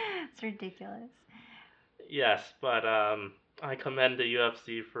 It's ridiculous. Yes, but I commend the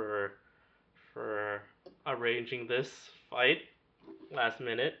UFC for arranging this fight last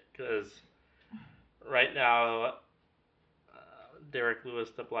minute, because right now Derek Lewis,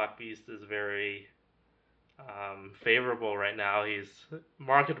 the Black Beast, is very favorable right now. He's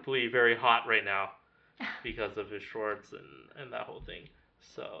marketably very hot right now because of his shorts and that whole thing.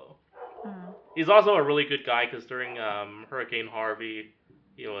 So he's also a really good guy because during Hurricane Harvey,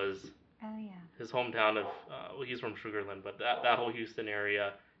 he was his hometown of well, he's from Sugar Land, but that whole Houston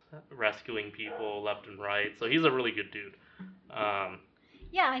area, rescuing people left and right. So he's a really good dude.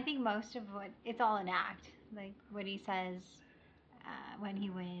 Yeah, I think most of it's all an act, like what he says when he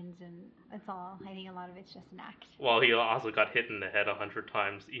wins, and it's all. I think a lot of it's just an act. Well, he also got hit in the head 100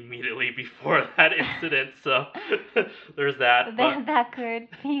 times immediately before that incident, so there's that. That could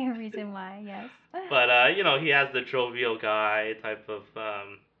be a reason why, yes. But he has the jovial guy type of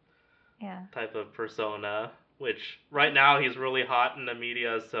persona, which right now he's really hot in the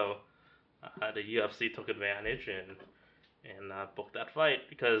media. So the UFC took advantage and booked that fight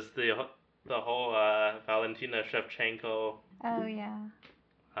because the whole Valentina Shevchenko. Oh yeah.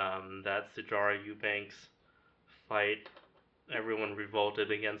 That Sijara Eubanks fight, everyone revolted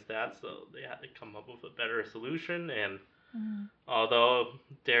against that, so they had to come up with a better solution. And although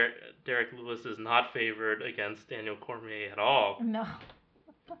Derek Lewis is not favored against Daniel Cormier at all, no,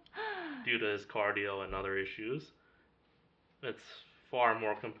 due to his cardio and other issues, it's far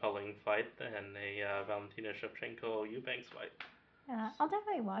more compelling fight than a Valentina Shevchenko Eubanks fight. I'll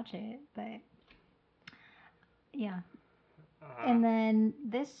definitely watch it, but yeah. And then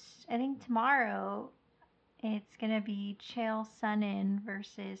I think tomorrow, it's going to be Chael Sonnen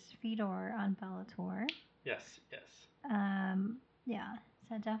versus Fedor on Bellator. Yes. Yeah,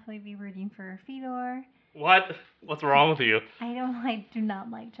 so definitely be rooting for Fedor. What? What's wrong with you? I do not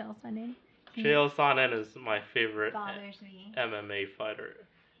like Chael Sonnen. Chael Sonnen is my favorite bothers me. MMA fighter.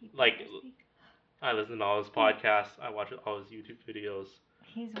 Like, I listen to all his podcasts. I watch all his YouTube videos.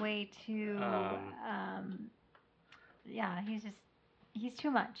 He's way too. Yeah, he's too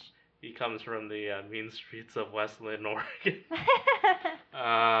much. He comes from the mean streets of Westland, Oregon.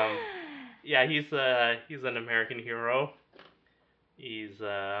 Yeah, he's an American hero. He's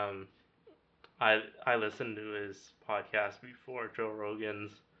I listened to his podcast before Joe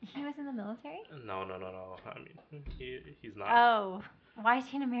Rogan's. He was in the military? No. I mean, he's not. Oh, why is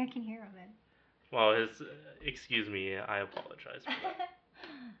he an American hero then? Well, excuse me, I apologize for that.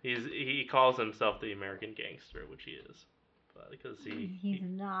 He calls himself the American gangster, which he is, because he's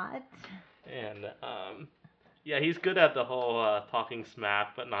not. And yeah, he's good at the whole talking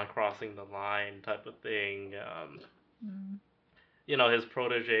smack but not crossing the line type of thing. His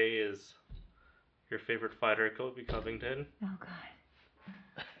protege is your favorite fighter, Kobe Covington. Oh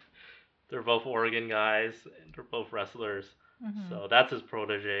God. they're both Oregon guys. And they're both wrestlers. Mm-hmm. So that's his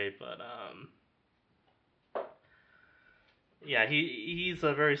protege. But yeah, he's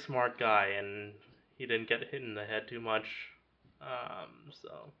a very smart guy, and he didn't get hit in the head too much.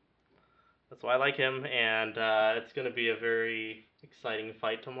 So that's why I like him, and it's gonna be a very exciting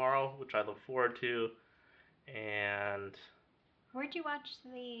fight tomorrow, which I look forward to. And Where'd you watch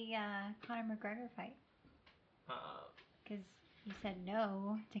the Conor McGregor fight? uh, Because you said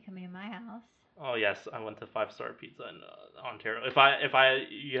no to coming to my house. oh yes, I went to Five Star Pizza in Ontario. If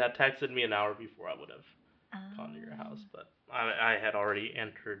you had texted me an hour before, I would have gone to your house, but I had already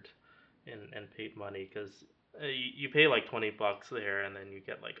entered and paid money because you pay like $20 there, and then you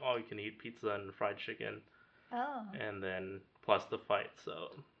get like all you can eat pizza and fried chicken, Oh, and then plus the fight. So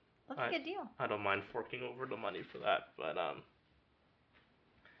that's a good deal. I don't mind forking over the money for that, but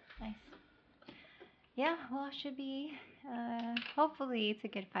Nice. Yeah, well, it should be. Hopefully, it's a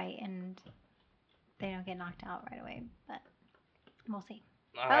good fight and they don't get knocked out right away, but we'll see.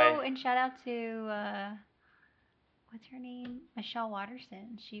 Oh, and shout out to what's her name? Michelle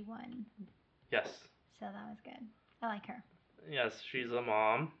Watterson. She won. Yes. So that was good. I like her. Yes, she's a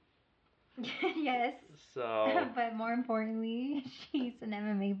mom. Yes. So. But more importantly, she's an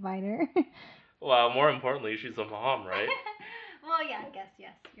MMA fighter. Well, more importantly, she's a mom, right? Well, yeah, I guess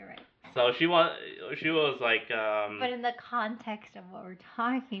yes, you're right. So she was like. But in the context of what we're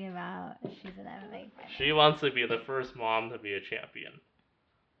talking about, she's an MMA fighter. She wants to be the first mom to be a champion.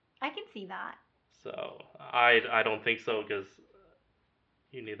 I can see that. So I don't think so because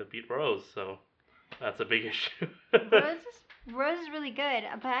you need to beat Rose, so that's a big issue. Rose is really good,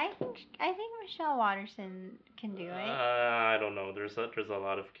 but I think Michelle Watterson can do it. I don't know. There's a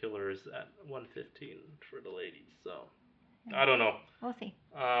lot of killers at 115 for the ladies, so I don't know. We'll see.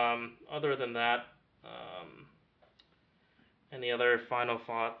 Other than that, any other final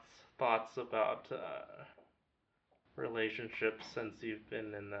thoughts about relationships since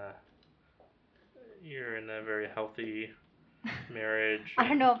you're in a very healthy marriage? I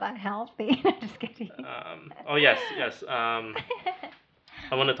don't know about healthy. Just kidding. Oh yes. I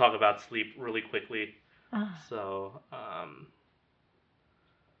want to talk about sleep really quickly. So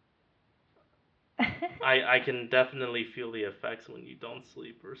I can definitely feel the effects when you don't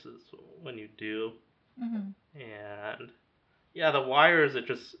sleep versus when you do. Mm-hmm. And yeah, the wires it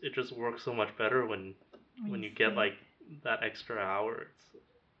just works so much better when you get like that extra hour.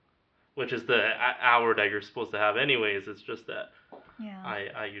 Which is the hour that you're supposed to have anyways. It's just that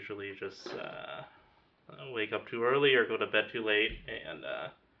I usually just wake up too early or go to bed too late, and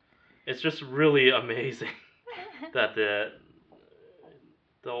it's just really amazing that the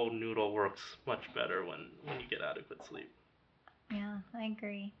old noodle works much better when you get adequate sleep. Yeah, I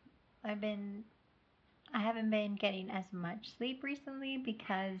agree. I haven't been getting as much sleep recently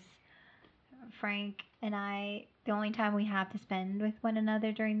because Frank and I, the only time we have to spend with one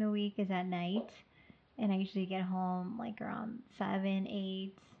another during the week is at night. And I usually get home like around 7,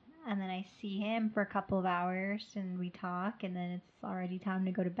 8. And then I see him for a couple of hours and we talk. And then it's already time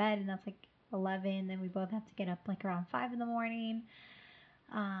to go to bed. And that's like 11. Then we both have to get up like around 5 in the morning.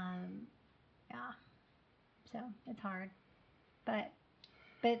 Yeah. So it's hard. But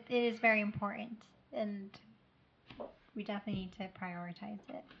it is very important. And we definitely need to prioritize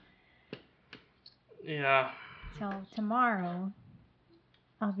it. Yeah. So tomorrow,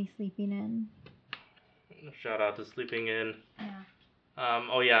 I'll be sleeping in. Shout out to sleeping in. Yeah.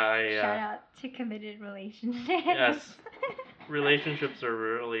 Oh yeah. Shout out to committed relationships. Yes. Relationships are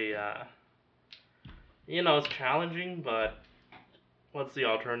really, it's challenging, but what's the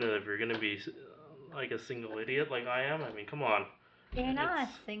alternative? You're gonna be like a single idiot like I am? I mean, come on. You're not a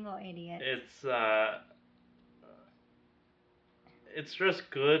single idiot. It's just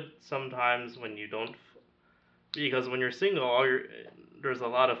good sometimes when you don't, because when you're single, there's a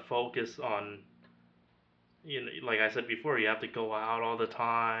lot of focus on, like I said before, you have to go out all the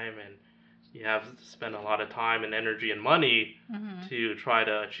time and you have to spend a lot of time and energy and money to try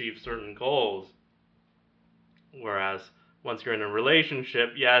to achieve certain goals. Whereas once you're in a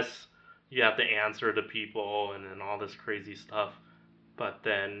relationship, yes, you have to answer to people and all this crazy stuff, but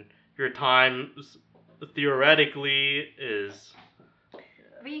then your time theoretically is.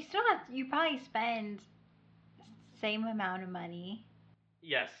 But you probably spend same amount of money.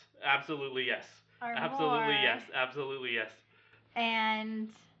 Yes, absolutely yes. Or absolutely more. Yes, absolutely yes. And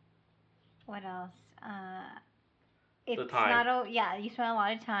what else? It's the time. you spend a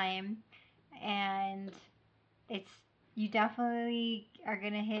lot of time, and you definitely are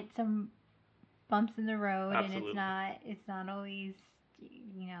gonna hit some bumps in the road, Absolutely. and it's not always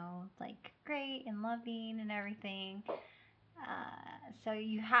like great and loving and everything. So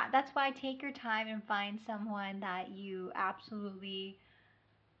that's why take your time and find someone that you absolutely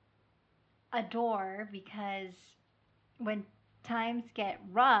adore, because when times get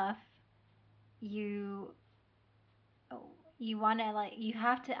rough, you you want to, like, you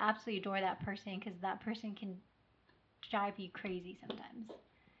have to absolutely adore that person, because that person can drive you crazy sometimes,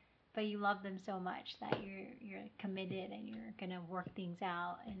 but you love them so much that you're committed and you're gonna work things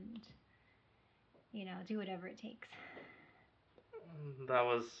out and do whatever it takes. That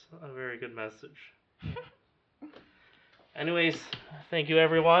was a very good message. Anyways, thank you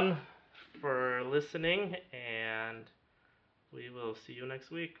everyone for listening, and we will see you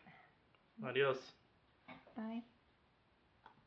next week. Adios. Bye.